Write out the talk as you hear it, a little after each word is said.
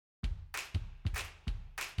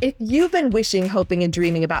If you've been wishing, hoping, and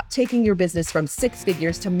dreaming about taking your business from 6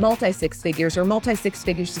 figures to multi-6 figures or multi-6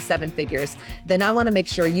 figures to 7 figures, then I want to make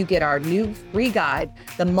sure you get our new free guide,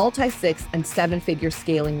 the Multi-6 and 7-Figure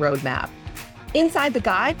Scaling Roadmap. Inside the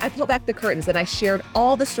guide, I pulled back the curtains and I shared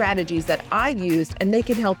all the strategies that I used, and they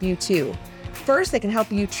can help you too. First, they can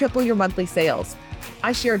help you triple your monthly sales.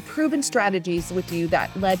 I shared proven strategies with you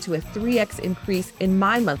that led to a 3x increase in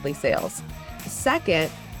my monthly sales. Second,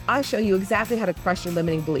 I show you exactly how to crush your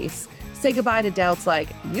limiting beliefs. Say goodbye to doubts like,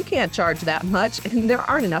 you can't charge that much and there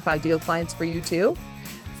aren't enough ideal clients for you too.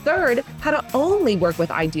 Third, how to only work with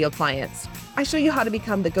ideal clients. I show you how to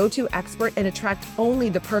become the go-to expert and attract only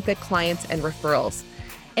the perfect clients and referrals.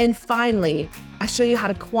 And finally, I show you how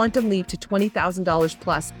to quantum leap to $20,000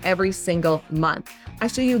 plus every single month. I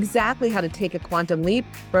show you exactly how to take a quantum leap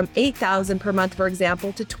from $8,000 per month, for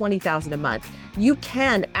example, to $20,000 a month. You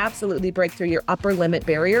can absolutely break through your upper limit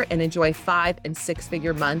barrier and enjoy 5- and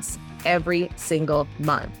 6-figure months every single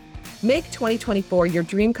month. Make 2024 your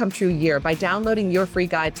dream come true year by downloading your free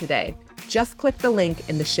guide today. Just click the link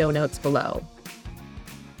in the show notes below.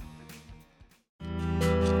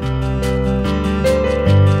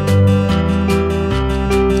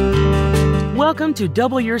 Welcome to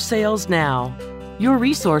Double Your Sales Now, your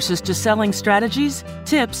resources to selling strategies,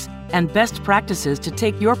 tips, and best practices to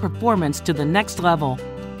take your performance to the next level.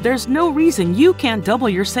 There's no reason you can't double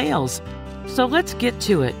your sales. So let's get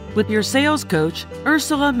to it with your sales coach,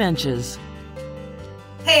 Ursula Mentjes.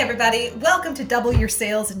 Hey everybody, welcome to Double Your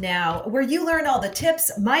Sales Now, where you learn all the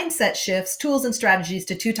tips, mindset shifts, tools, and strategies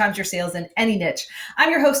to 2 times your sales in any niche. I'm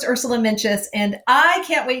your host, Ursula Mentjes, and I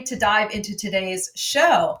can't wait to dive into today's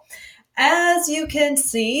show. As you can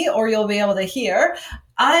see, or you'll be able to hear,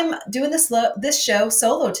 I'm doing this show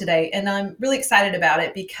solo today, and I'm really excited about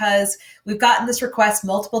it because we've gotten this request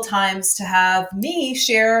multiple times to have me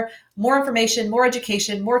share more information, more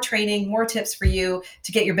education, more training, more tips for you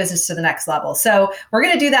to get your business to the next level. So we're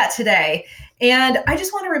going to do that today. And I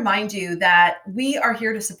just want to remind you that we are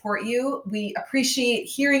here to support you. We appreciate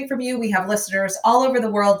hearing from you. We have listeners all over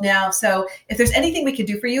the world now. So if there's anything we can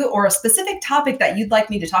do for you or a specific topic that you'd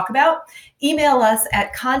like me to talk about, email us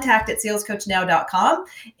at contact@salescoachnow.com,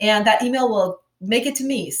 and that email will make it to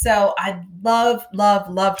me. So I'd love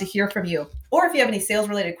to hear from you. Or if you have any sales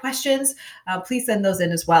related questions, please send those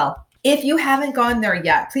in as well. If you haven't gone there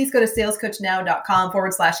yet, please go to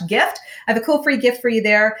salescoachnow.com/gift. I have a cool free gift for you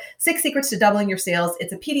there. 6 secrets to doubling your sales.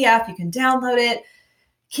 It's a PDF. You can download it,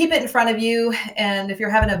 keep it in front of you. And if you're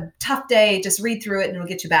having a tough day, just read through it and it'll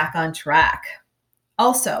get you back on track.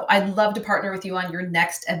 Also, I'd love to partner with you on your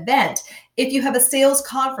next event. If you have a sales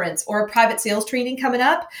conference or a private sales training coming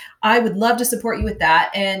up, I would love to support you with that.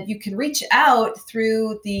 And you can reach out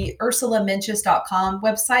through the UrsulaMentjes.com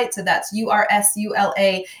website. So that's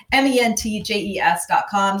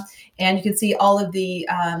UrsulaMentjes.com. And you can see all of the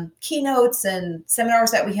keynotes and seminars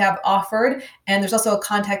that we have offered. And there's also a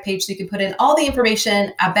contact page so you can put in all the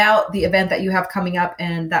information about the event that you have coming up,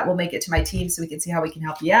 and that will make it to my team so we can see how we can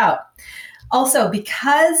help you out. Also,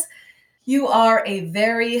 because you are a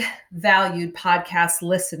very valued podcast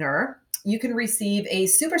listener, you can receive a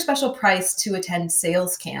super special price to attend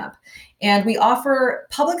Sales Camp. And we offer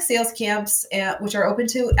public sales camps, which are open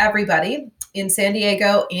to everybody in San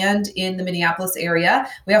Diego and in the Minneapolis area.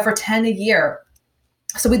 We offer 10 a year.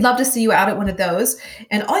 So we'd love to see you out at one of those.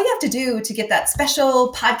 And all you have to do to get that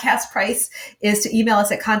special podcast price is to email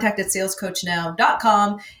us at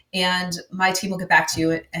contact@salescoachnow.com, and my team will get back to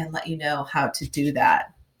you and let you know how to do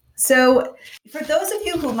that. So for those of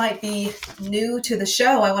you who might be new to the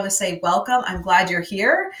show, I want to say welcome. I'm glad you're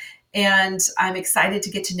here, and I'm excited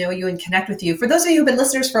to get to know you and connect with you. For those of you who've been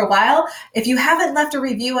listeners for a while, if you haven't left a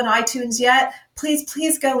review on iTunes yet,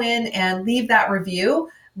 please go in and leave that review.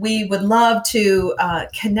 We would love to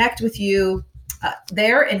connect with you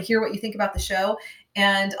there and hear what you think about the show.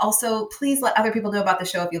 And also, please let other people know about the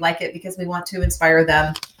show if you like it, because we want to inspire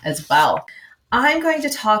them as well. I'm going to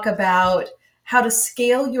talk about how to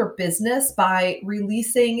scale your business by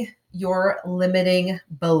releasing your limiting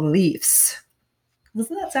beliefs.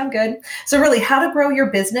 Doesn't that sound good? So really, how to grow your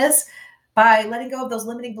business by letting go of those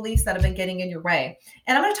limiting beliefs that have been getting in your way.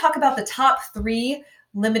 And I'm going to talk about the top 3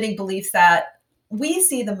 limiting beliefs that we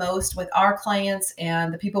see the most with our clients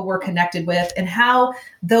and the people we're connected with, and how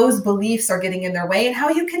those beliefs are getting in their way and how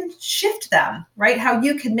you can shift them, right? How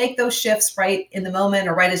you can make those shifts right in the moment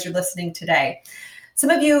or right as you're listening today. Some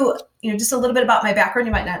of you, just a little bit about my background,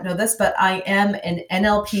 you might not know this, but I am an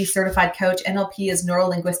NLP certified coach. NLP is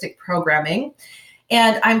neuro-linguistic programming,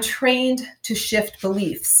 and I'm trained to shift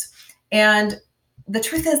beliefs. And the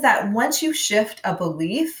truth is that once you shift a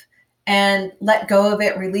belief, and let go of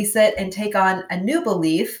it, release it, and take on a new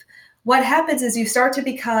belief, what happens is you start to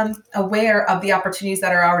become aware of the opportunities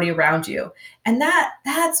that are already around you. And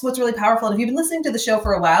that's what's really powerful. And if you've been listening to the show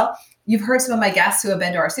for a while, you've heard some of my guests who have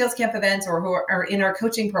been to our sales camp events or who are in our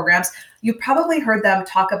coaching programs. You've probably heard them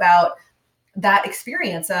talk about that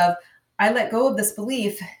experience of, I let go of this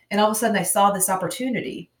belief and all of a sudden I saw this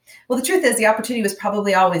opportunity. Well, the truth is the opportunity was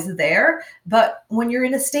probably always there, but when you're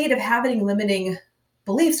in a state of having limiting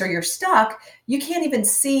beliefs or you're stuck, you can't even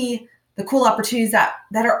see the cool opportunities that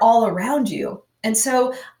are all around you. And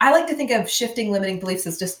so I like to think of shifting limiting beliefs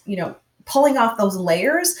as just, pulling off those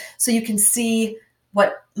layers so you can see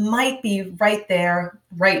what might be right there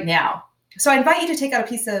right now. So I invite you to take out a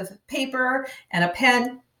piece of paper and a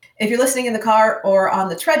pen. If you're listening in the car or on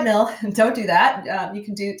the treadmill, don't do that. You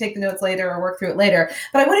can take the notes later or work through it later.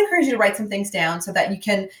 But I would encourage you to write some things down so that you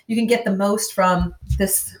can get the most from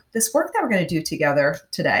this work that we're going to do together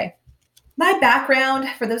today. My background,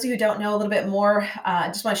 for those of you who don't know a little bit more, I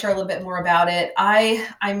just want to share a little bit more about it.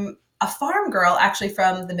 I'm a farm girl, actually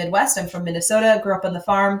from the Midwest. I'm from Minnesota, grew up on the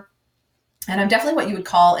farm. And I'm definitely what you would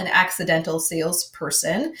call an accidental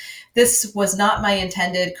salesperson. This was not my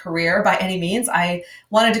intended career by any means. I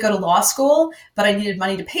wanted to go to law school, but I needed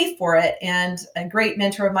money to pay for it. And a great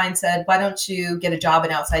mentor of mine said, why don't you get a job in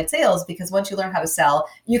outside sales? Because once you learn how to sell,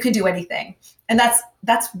 you can do anything. And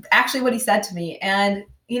that's actually what he said to me. And,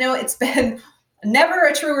 it's been never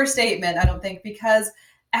a truer statement, I don't think, because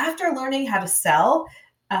after learning how to sell,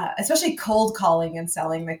 especially cold calling and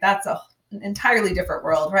selling, like that's an entirely different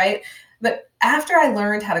world, right? But after I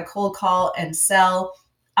learned how to cold call and sell,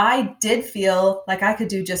 I did feel like I could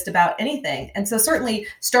do just about anything. And so certainly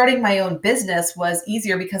starting my own business was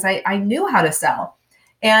easier because I knew how to sell.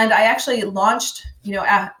 And I actually launched,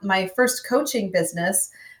 my first coaching business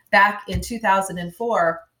back in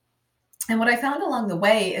 2004. And what I found along the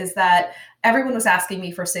way is that everyone was asking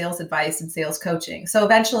me for sales advice and sales coaching. So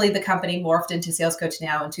eventually the company morphed into Sales Coach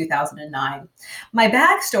Now in 2009. My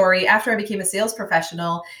backstory after I became a sales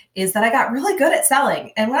professional is that I got really good at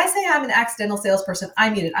selling. And when I say I'm an accidental salesperson,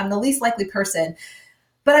 I mean it. I'm the least likely person.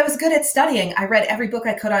 But I was good at studying. I read every book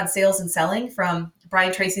I could on sales and selling, from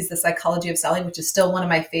Brian Tracy's The Psychology of Selling, which is still one of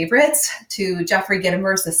my favorites, to Jeffrey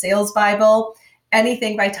Gitomer's The Sales Bible.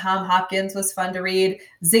 Anything by Tom Hopkins was fun to read.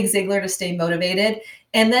 Zig Ziglar to stay motivated.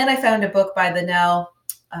 And then I found a book by the now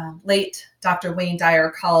late Dr. Wayne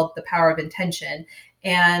Dyer called The Power of Intention.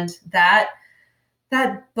 And that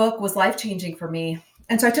book was life-changing for me.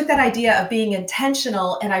 And so I took that idea of being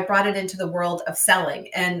intentional and I brought it into the world of selling.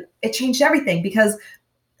 And it changed everything, because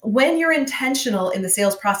when you're intentional in the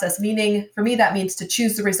sales process, meaning for me, that means to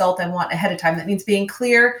choose the result I want ahead of time. That means being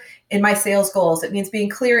clear in my sales goals. It means being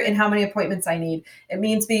clear in how many appointments I need. It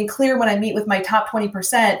means being clear when I meet with my top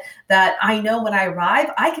 20% that I know when I arrive,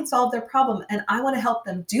 I can solve their problem and I want to help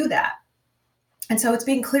them do that. And so it's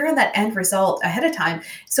being clear on that end result ahead of time.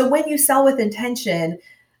 So when you sell with intention,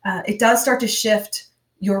 it does start to shift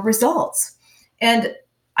your results. And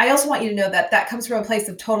I also want you to know that comes from a place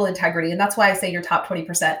of total integrity. And that's why I say your top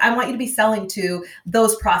 20%. I want you to be selling to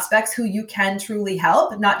those prospects who you can truly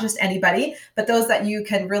help, not just anybody, but those that you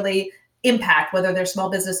can really impact, whether they're a small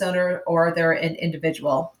business owner or they're an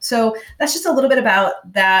individual. So that's just a little bit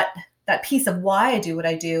about that piece of why I do what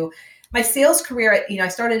I do. My sales career, I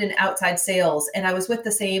started in outside sales and I was with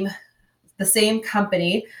the same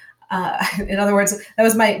company. In other words, that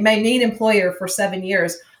was my main employer for 7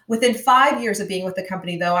 years. Within 5 years of being with the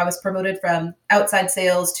company, though, I was promoted from outside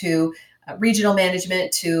sales to regional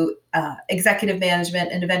management to executive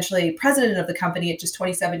management and eventually president of the company at just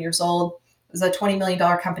 27 years old. It was a $20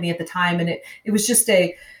 million company at the time. And it was just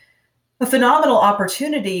a phenomenal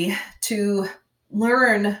opportunity to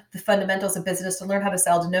learn the fundamentals of business, to learn how to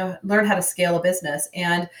sell, to learn how to scale a business.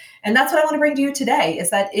 And that's what I want to bring to you today is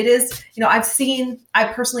that it is,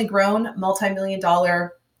 I've personally grown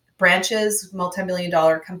multi-million-dollar branches,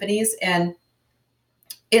 multi-million-dollar companies. And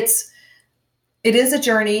it is a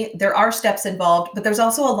journey. There are steps involved, but there's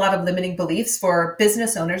also a lot of limiting beliefs for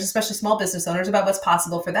business owners, especially small business owners, about what's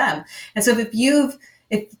possible for them. And so if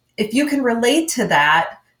you can relate to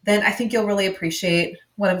that, then I think you'll really appreciate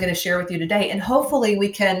what I'm going to share with you today. And hopefully we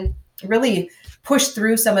can really push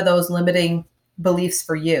through some of those limiting beliefs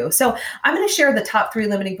for you. So I'm going to share the top 3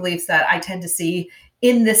 limiting beliefs that I tend to see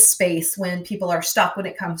in this space when people are stuck when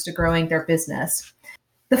it comes to growing their business.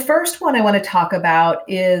 The first one I want to talk about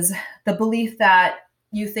is the belief that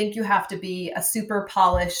you think you have to be a super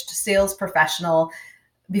polished sales professional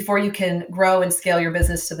before you can grow and scale your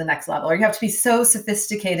business to the next level, or you have to be so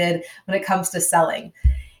sophisticated when it comes to selling.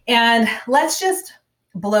 And let's just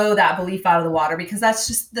blow that belief out of the water, because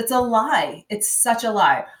that's a lie. It's such a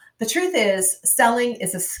lie. The truth is, selling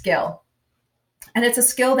is a skill, and it's a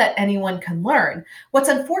skill that anyone can learn. What's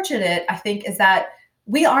unfortunate, I think, is that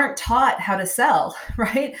we aren't taught how to sell,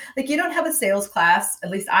 right? Like, you don't have a sales class,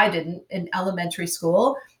 at least I didn't, in elementary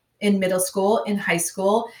school, in middle school, in high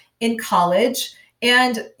school, in college.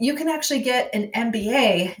 And you can actually get an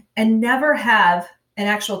MBA and never have an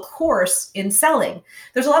actual course in selling.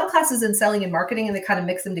 There's a lot of classes in selling and marketing, and they kind of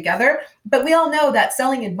mix them together. But we all know that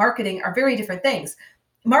selling and marketing are very different things.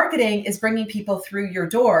 Marketing is bringing people through your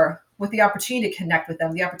door with the opportunity to connect with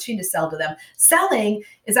them, the opportunity to sell to them. Selling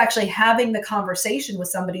is actually having the conversation with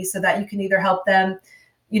somebody so that you can either help them,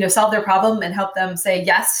 solve their problem and help them say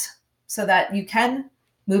yes so that you can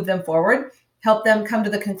move them forward, help them come to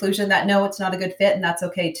the conclusion that no, it's not a good fit and that's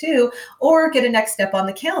okay too, or get a next step on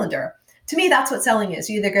the calendar. To me, that's what selling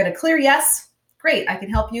is. You either get a clear yes, great, I can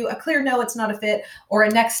help you, a clear no, it's not a fit, or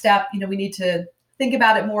a next step, we need to think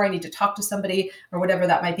about it more, I need to talk to somebody, or whatever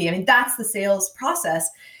that might be. I mean, that's the sales process.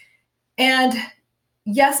 And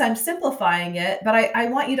yes, I'm simplifying it, but I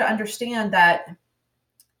want you to understand that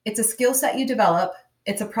it's a skill set you develop.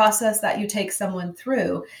 It's a process that you take someone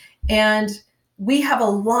through. And we have a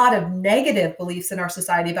lot of negative beliefs in our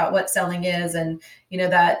society about what selling is, and,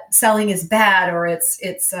 that selling is bad, or it's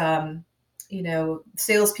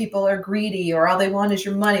salespeople are greedy, or all they want is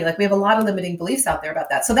your money. Like, we have a lot of limiting beliefs out there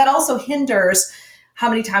about that. So that also hinders how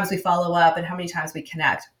many times we follow up and how many times we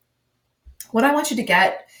connect. What I want you to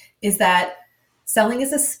get is that selling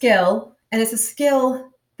is a skill, and it's a skill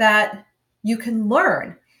that you can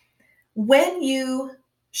learn. When you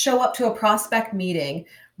show up to a prospect meeting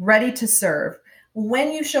ready to serve,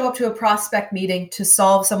 when you show up to a prospect meeting to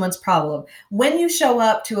solve someone's problem, when you show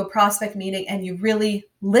up to a prospect meeting and you really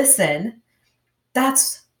listen,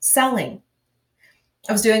 that's selling.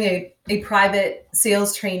 I was doing a private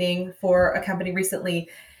sales training for a company recently,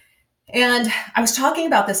 and I was talking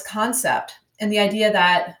about this concept and the idea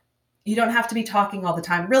that you don't have to be talking all the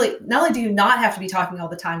time. Really, not only do you not have to be talking all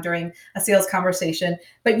the time during a sales conversation,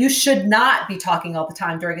 but you should not be talking all the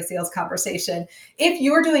time during a sales conversation. If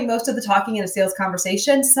you're doing most of the talking in a sales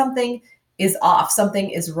conversation, something is off, something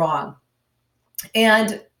is wrong.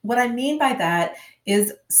 And what I mean by that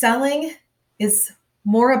is selling is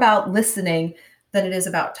more about listening than it is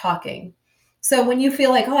about talking. So when you feel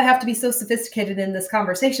like, I have to be so sophisticated in this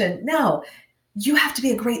conversation, no, you have to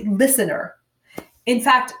be a great listener. In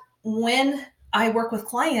fact, when I work with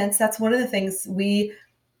clients, that's one of the things we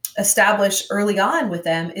establish early on with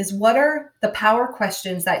them is, what are the power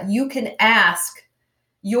questions that you can ask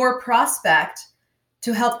your prospect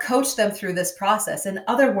to help coach them through this process? In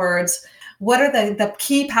other words, what are the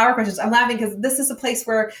key power questions? I'm laughing because this is a place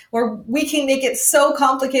where we can make it so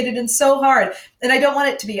complicated and so hard. And I don't want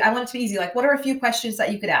it to be. I want it to be easy. Like, what are a few questions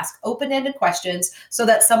that you could ask? Open-ended questions so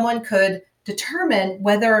that someone could determine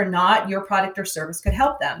whether or not your product or service could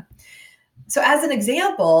help them. So as an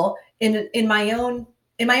example, in my own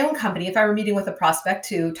company, if I were meeting with a prospect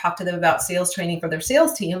to talk to them about sales training for their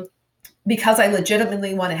sales team, because I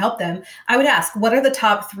legitimately want to help them, I would ask, what are the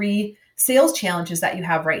top 3 sales challenges that you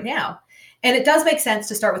have right now? And it does make sense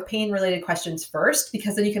to start with pain-related questions first,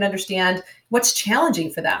 because then you can understand what's challenging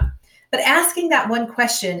for them. But asking that one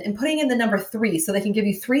question and putting in the number 3 so they can give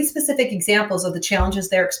you 3 specific examples of the challenges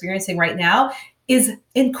they're experiencing right now is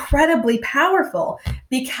incredibly powerful,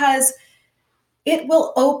 because it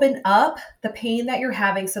will open up the pain that you're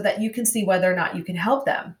having so that you can see whether or not you can help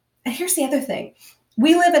them. And here's the other thing.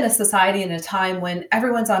 We live in a society and a time when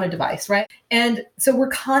everyone's on a device, right? And so we're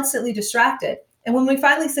constantly distracted. And when we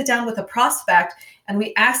finally sit down with a prospect and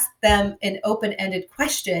we ask them an open-ended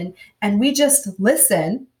question and we just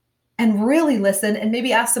listen and really listen and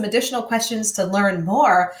maybe ask some additional questions to learn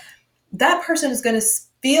more, that person is going to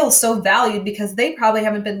feel so valued because they probably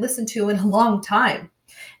haven't been listened to in a long time.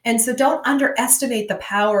 And so don't underestimate the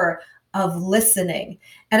power of listening.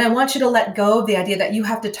 And I want you to let go of the idea that you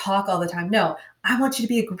have to talk all the time. No, I want you to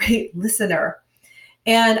be a great listener.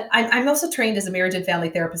 And I'm also trained as a marriage and family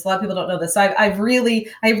therapist. A lot of people don't know this. So I really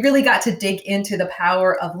got to dig into the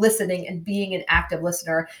power of listening and being an active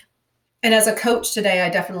listener. And as a coach today, I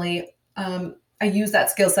definitely, I use that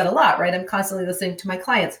skill set a lot, right? I'm constantly listening to my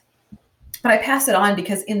clients. But I pass it on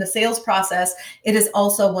because in the sales process, it is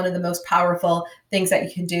also one of the most powerful things that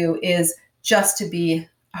you can do is just to be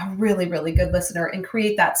a really, really good listener and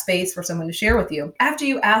create that space for someone to share with you. After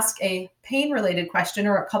you ask a pain-related question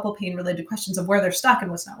or a couple pain-related questions of where they're stuck and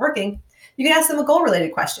what's not working, you can ask them a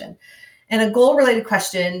goal-related question. And a goal-related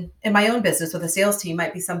question in my own business with a sales team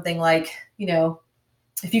might be something like,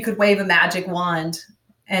 if you could wave a magic wand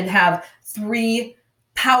and have 3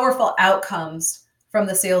 powerful outcomes from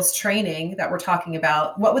the sales training that we're talking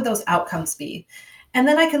about, what would those outcomes be? And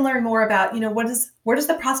then I can learn more about, where does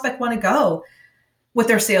the prospect want to go with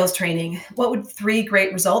their sales training? What would 3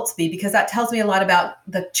 great results be? Because that tells me a lot about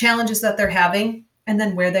the challenges that they're having and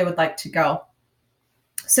then where they would like to go.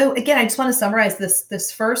 So again, I just want to summarize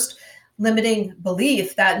this first limiting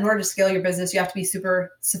belief that in order to scale your business, you have to be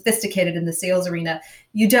super sophisticated in the sales arena.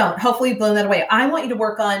 You don't. Hopefully you've blown that away. I want you to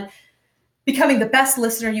work on becoming the best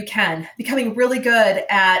listener you can, becoming really good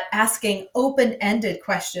at asking open-ended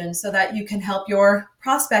questions so that you can help your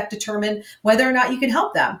prospect determine whether or not you can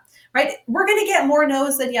help them, right? We're going to get more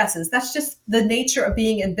no's than yeses. That's just the nature of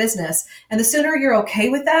being in business. And the sooner you're okay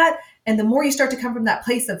with that, and the more you start to come from that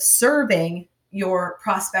place of serving your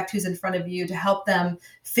prospect who's in front of you to help them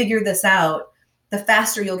figure this out, the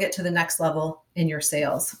faster you'll get to the next level in your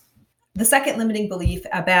sales. The second limiting belief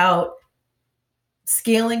about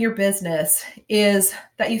scaling your business is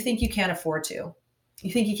that you think you can't afford to.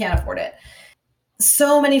 You think you can't afford it.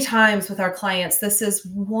 So many times with our clients, this is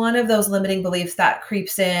one of those limiting beliefs that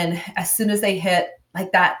creeps in as soon as they hit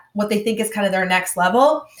like that, what they think is kind of their next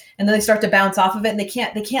level. And then they start to bounce off of it and they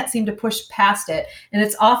can't seem to push past it. And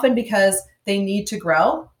it's often because they need to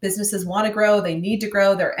grow. Businesses want to grow. They need to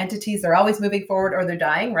grow. They're entities. They're always moving forward or they're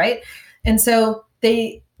dying, right? And so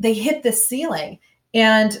they hit this ceiling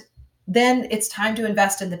and then it's time to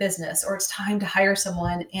invest in the business or it's time to hire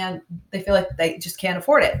someone and they feel like they just can't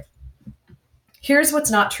afford it. Here's what's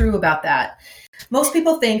not true about that. Most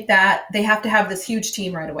people think that they have to have this huge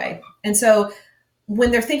team right away. And so when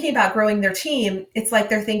they're thinking about growing their team, it's like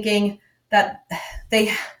they're thinking that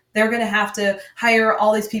they're going to have to hire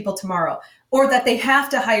all these people tomorrow, or that they have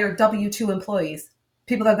to hire W-2 employees,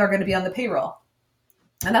 people that are going to be on the payroll.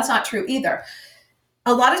 And that's not true either.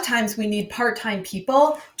 A lot of times we need part-time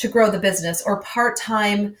people to grow the business, or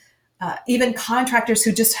part-time, even contractors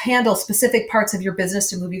who just handle specific parts of your business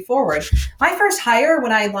to move you forward. My first hire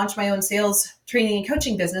when I launched my own sales training and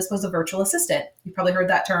coaching business was a virtual assistant. You've probably heard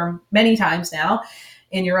that term many times now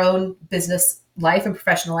in your own business life and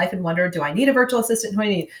professional life and wonder, do I need a virtual assistant? Who do I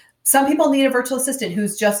need? Some people need a virtual assistant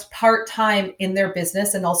who's just part-time in their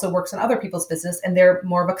business and also works on other people's business, and they're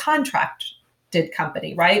more of a contracted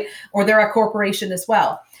company, right? Or they're a corporation as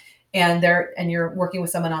well, and you're working with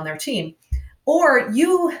someone on their team. Or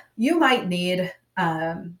you might need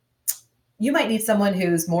someone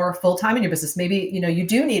who's more full-time in your business. Maybe you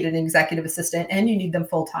do need an executive assistant and you need them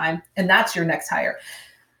full-time, and that's your next hire.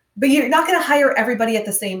 But you're not going to hire everybody at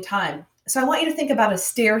the same time. So I want you to think about a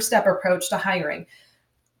stair-step approach to hiring.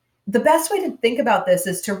 The best way to think about this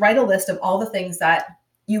is to write a list of all the things that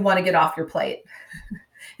you want to get off your plate.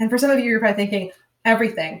 And for some of you, you're probably thinking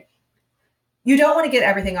everything. You don't want to get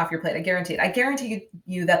everything off your plate. I guarantee it. I guarantee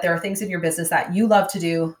you that there are things in your business that you love to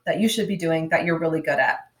do, that you should be doing, that you're really good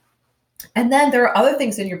at. And then there are other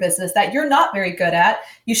things in your business that you're not very good at.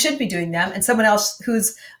 You should be doing them. And someone else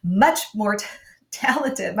who's much more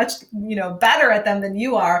talented, much better at them than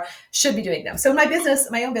you are, should be doing them. So in my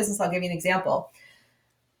own business, I'll give you an example.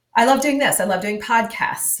 I love doing this. I love doing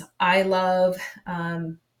podcasts. I love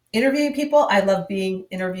interviewing people. I love being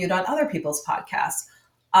interviewed on other people's podcasts.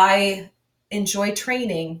 I enjoy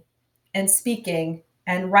training and speaking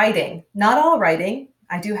and writing. Not all writing.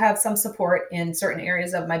 I do have some support in certain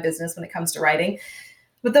areas of my business when it comes to writing.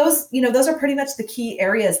 But those are pretty much the key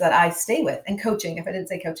areas that I stay with. And coaching, if I didn't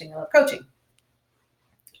say coaching, I love coaching.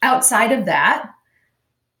 Outside of that,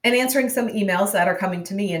 and answering some emails that are coming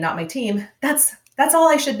to me and not my team, that's all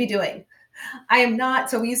I should be doing. I am not,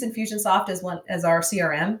 so we use Infusionsoft as our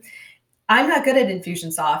CRM. I'm not good at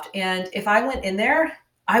Infusionsoft. And if I went in there,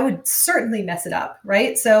 I would certainly mess it up,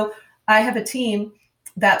 right? So I have a team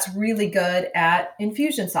that's really good at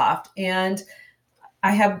Infusionsoft. And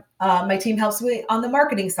I have, my team helps me on the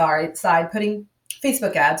marketing side, putting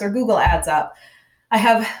Facebook ads or Google ads up. I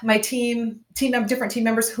have my different team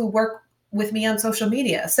members who work with me on social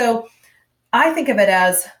media. So I think of it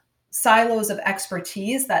as silos of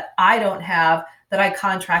expertise that I don't have, that I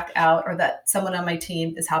contract out, or that someone on my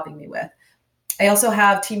team is helping me with. I also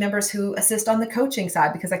have team members who assist on the coaching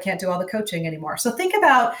side because I can't do all the coaching anymore. So think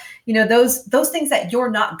about, those things that you're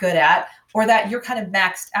not good at, or that you're kind of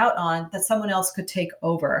maxed out on, that someone else could take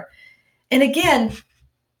over. And again,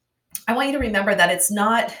 I want you to remember that it's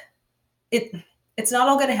not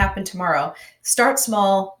all going to happen tomorrow. Start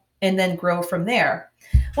small and then grow from there.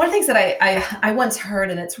 One of the things that I once heard,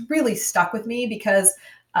 and it's really stuck with me because,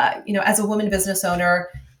 as a woman business owner,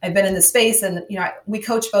 I've been in the space and, we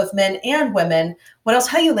coach both men and women. What I'll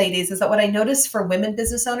tell you, ladies, is that what I noticed for women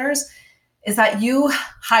business owners is that you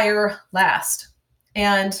hire last.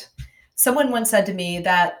 And someone once said to me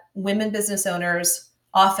that women business owners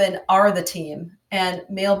often are the team and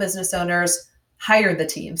male business owners hire the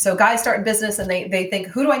team. So guys start in business and they think,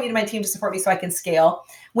 who do I need in my team to support me so I can scale?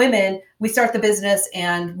 Women, we start the business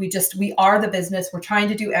and we are the business. We're trying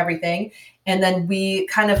to do everything. And then we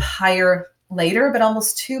kind of hire later, but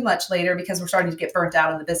almost too much later because we're starting to get burnt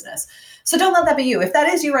out in the business. So don't let that be you. If that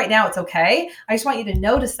is you right now, it's okay. I just want you to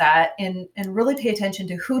notice that and really pay attention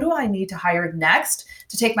to who do I need to hire next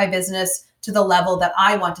to take my business to the level that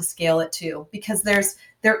I want to scale it to, because there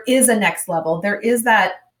is a next level. There is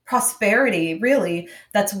that prosperity really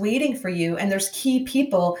that's waiting for you. And there's key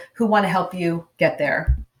people who want to help you get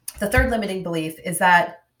there. The third limiting belief is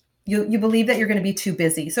that you believe that you're going to be too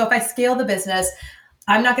busy. So if I scale the business,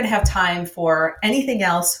 I'm not going to have time for anything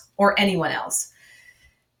else or anyone else.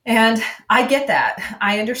 And I get that.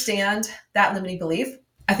 I understand that limiting belief.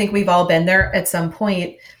 I think we've all been there at some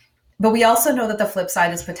point, but we also know that the flip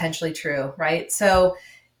side is potentially true, right? So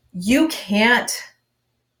you can't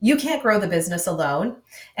grow the business alone,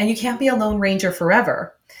 and you can't be a lone ranger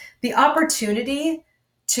forever. The opportunity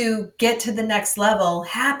to get to the next level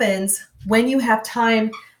happens when you have time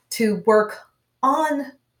to work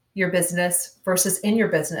on your business versus in your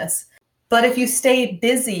business. But if you stay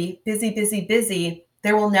busy,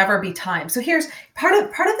 there will never be time. So here's part of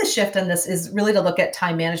the shift in this is really to look at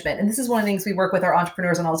time management. And this is one of the things we work with our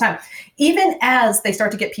entrepreneurs on all the time. Even as they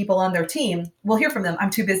start to get people on their team, we'll hear from them, I'm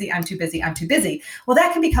too busy. Well,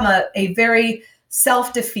 that can become a very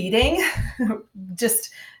self-defeating, just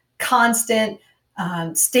constant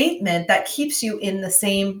statement that keeps you in the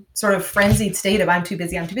same sort of frenzied state of I'm too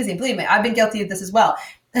busy. And believe me, I've been guilty of this as well.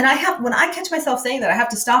 And when I catch myself saying that, I have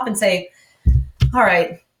to stop and say, all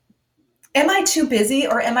right, am I too busy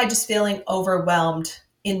or am I just feeling overwhelmed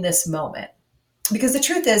in this moment? Because the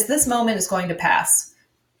truth is, this moment is going to pass.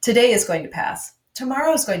 Today is going to pass.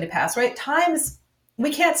 Tomorrow is going to pass, right?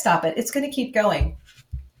 We can't stop it. It's going to keep going.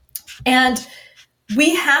 And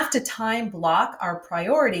we have to time block our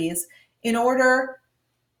priorities in order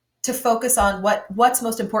to focus on what's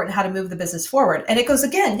most important, how to move the business forward. And it goes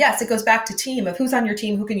back to team, of who's on your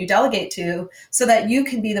team, who can you delegate to so that you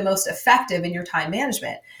can be the most effective in your time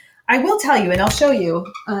management. I will tell you, and I'll show you,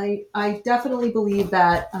 I definitely believe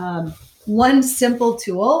that one simple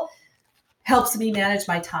tool helps me manage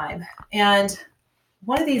my time. And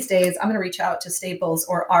one of these days, I'm going to reach out to Staples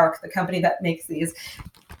or ARC, the company that makes these.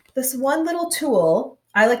 This one little tool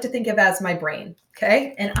I like to think of as my brain,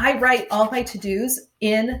 okay? And I write all my to-dos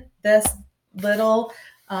in this little,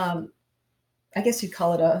 I guess you'd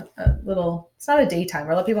call it a little, it's not a day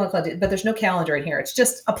timer. A lot of people call it, but there's no calendar in here. It's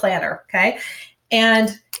just a planner, okay?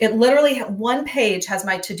 And it literally, one page has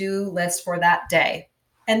my to-do list for that day.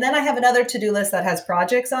 And then I have another to-do list that has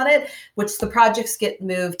projects on it, which the projects get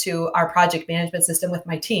moved to our project management system with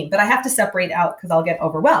my team. But I have to separate out because I'll get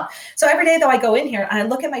overwhelmed. So every day though, I go in here and I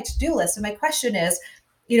look at my to-do list, and my question is,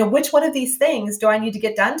 which one of these things do I need to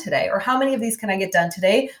get done today? Or how many of these can I get done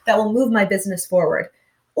today that will move my business forward?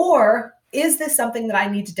 Or is this something that I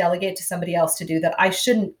need to delegate to somebody else to do that I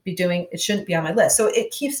shouldn't be doing? It shouldn't be on my list. So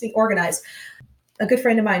it keeps me organized. A good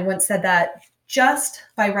friend of mine once said that just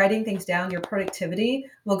by writing things down, your productivity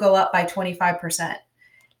will go up by 25%.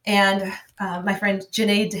 And my friend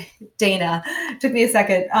Janae Dana, took me a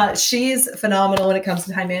second. She's phenomenal when it comes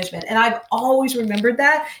to time management. And I've always remembered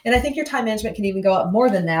that. And I think your time management can even go up more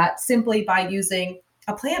than that simply by using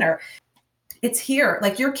a planner. It's here,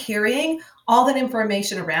 like you're carrying all that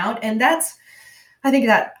information around. And I think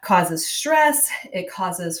that causes stress. It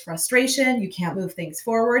causes frustration. You can't move things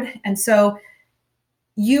forward. And so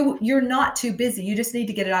you're not too busy. You just need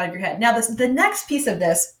to get it out of your head. Now, the next piece of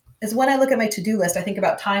this is when I look at my to-do list, I think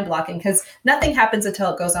about time blocking because nothing happens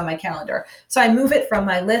until it goes on my calendar. So I move it from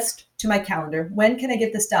my list to my calendar. When can I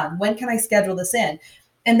get this done? When can I schedule this in?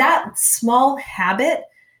 And that small habit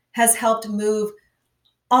has helped move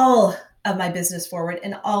all of my business forward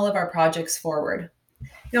and all of our projects forward.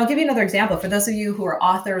 I'll give you another example. For those of you who are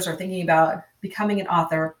authors or thinking about becoming an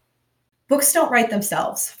author, books don't write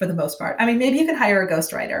themselves for the most part. I mean, maybe you can hire a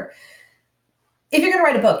ghostwriter. If you're going to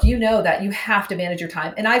write a book, you know that you have to manage your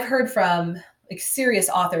time. And I've heard from serious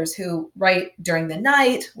authors who write during the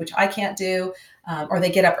night, which I can't do, or they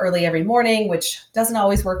get up early every morning, which doesn't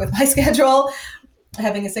always work with my schedule,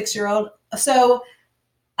 having a 6-year-old. So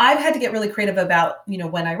I've had to get really creative about,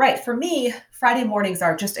 when I write. For me, Friday mornings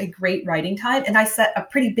are just a great writing time. And I set a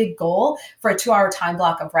pretty big goal for a 2-hour time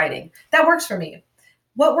block of writing. That works for me.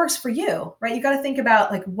 What works for you, right? You got to think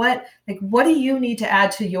about what do you need to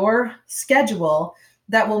add to your schedule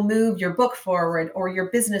that will move your book forward or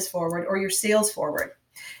your business forward or your sales forward.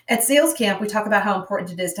 At Sales Camp, we talk about how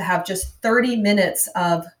important it is to have just 30 minutes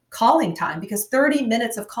of calling time, because 30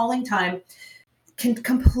 minutes of calling time can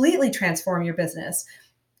completely transform your business.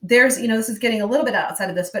 there's, this is getting a little bit outside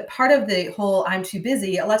of this, but part of the whole I'm too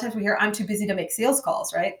busy, a lot of times we hear I'm too busy to make sales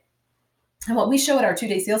calls, right? And what we show at our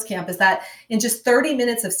 2-day sales camp is that in just 30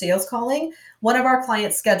 minutes of sales calling, one of our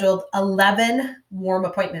clients scheduled 11 warm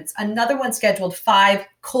appointments. Another one scheduled 5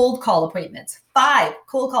 cold call appointments. 5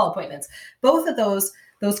 cold call appointments. Both of those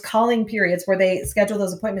calling periods where they schedule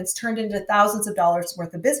those appointments turned into thousands of dollars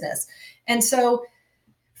worth of business. And so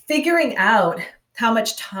figuring out how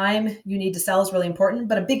much time you need to sell is really important,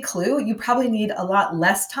 but a big clue, you probably need a lot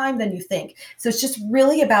less time than you think. So it's just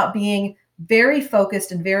really about being very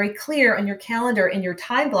focused and very clear on your calendar and your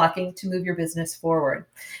time blocking to move your business forward.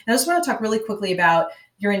 And I just want to talk really quickly about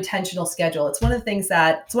your intentional schedule. It's one of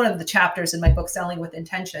the chapters in my book, Selling with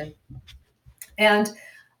Intention. And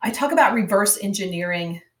I talk about reverse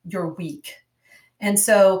engineering your week. And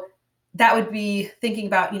so that would be thinking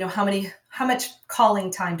about, how much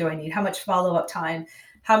calling time do I need? How much follow-up time?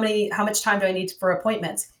 How much time do I need for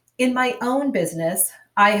appointments? In my own business,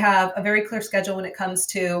 I have a very clear schedule when it comes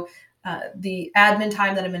to the admin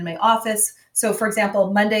time that I'm in my office. So for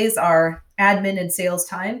example, Mondays are admin and sales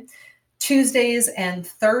time. Tuesdays and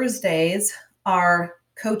Thursdays are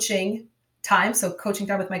coaching time. So coaching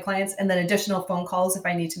time with my clients, and then additional phone calls if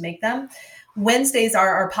I need to make them. Wednesdays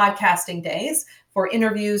are our podcasting days for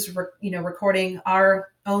interviews, recording our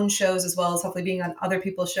own shows, as well as hopefully being on other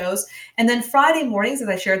people's shows. And then Friday mornings, as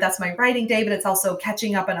I shared, that's my writing day, but it's also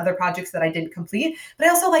catching up on other projects that I didn't complete. But I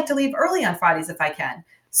also like to leave early on Fridays if I can.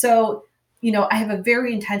 So, I have a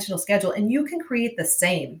very intentional schedule, and you can create the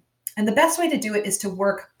same. And the best way to do it is to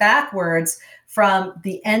work backwards from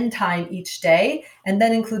the end time each day, and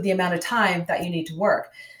then include the amount of time that you need to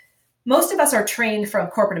work. Most of us are trained from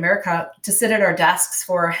corporate America to sit at our desks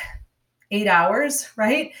for 8 hours,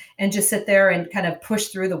 right? And just sit there and kind of push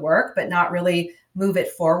through the work, but not really move it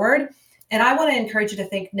forward. And I want to encourage you to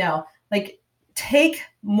think, no, take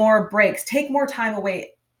more breaks, take more time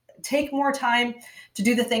away, take more time to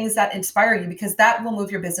do the things that inspire you, because that will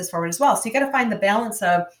move your business forward as well. So you got to find the balance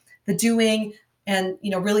of the doing and,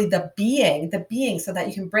 really the being so that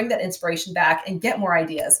you can bring that inspiration back and get more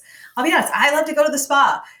ideas. I'll be honest, I love to go to the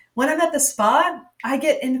spa. When I'm at the spa, I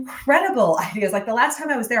get incredible ideas. Like the last time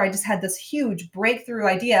I was there, I just had this huge breakthrough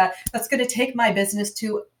idea that's going to take my business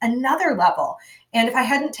to another level. And if I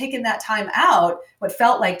hadn't taken that time out, what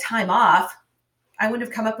felt like time off, I wouldn't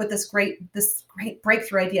have come up with this great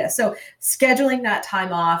breakthrough idea. So scheduling that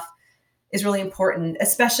time off is really important,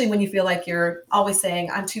 especially when you feel like you're always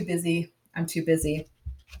saying, I'm too busy.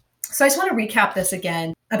 So I just want to recap this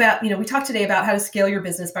again about, we talked today about how to scale your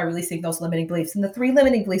business by releasing those limiting beliefs. And the 3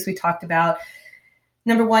 limiting beliefs we talked about,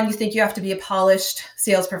 number 1, you think you have to be a polished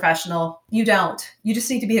sales professional. You don't. You just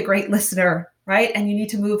need to be a great listener, right? And you need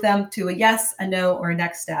to move them to a yes, a no, or a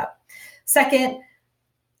next step. Second,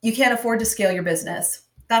 you can't afford to scale your business.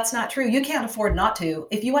 That's not true. You can't afford not to.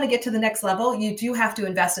 If you want to get to the next level, you do have to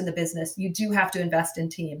invest in the business. You do have to invest in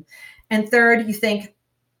team. And third, you think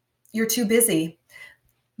you're too busy.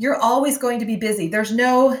 You're always going to be busy. There's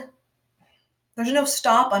no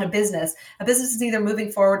stop on a business. A business is either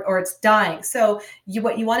moving forward or it's dying. So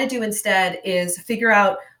what you want to do instead is figure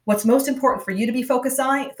out what's most important for you to be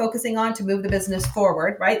focusing on to move the business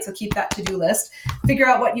forward, right? So keep that to-do list. Figure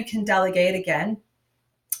out what you can delegate again.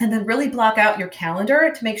 And then really block out your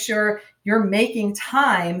calendar to make sure you're making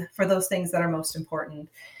time for those things that are most important.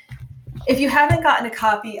 If you haven't gotten a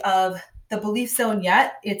copy of The Belief Zone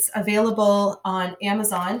yet, it's available on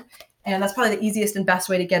Amazon. And that's probably the easiest and best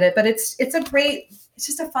way to get it. But it's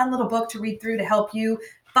just a fun little book to read through to help you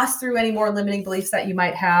bust through any more limiting beliefs that you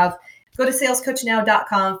might have. Go to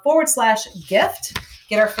salescoachnow.com/gift.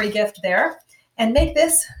 Get our free gift there and make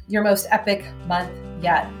this your most epic month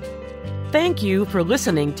yet. Thank you for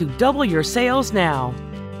listening to Double Your Sales Now.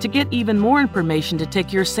 To get even more information to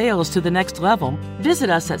take your sales to the next level, visit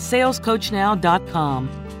us at salescoachnow.com.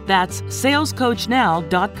 That's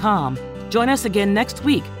salescoachnow.com. Join us again next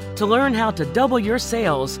week to learn how to double your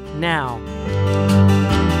sales now.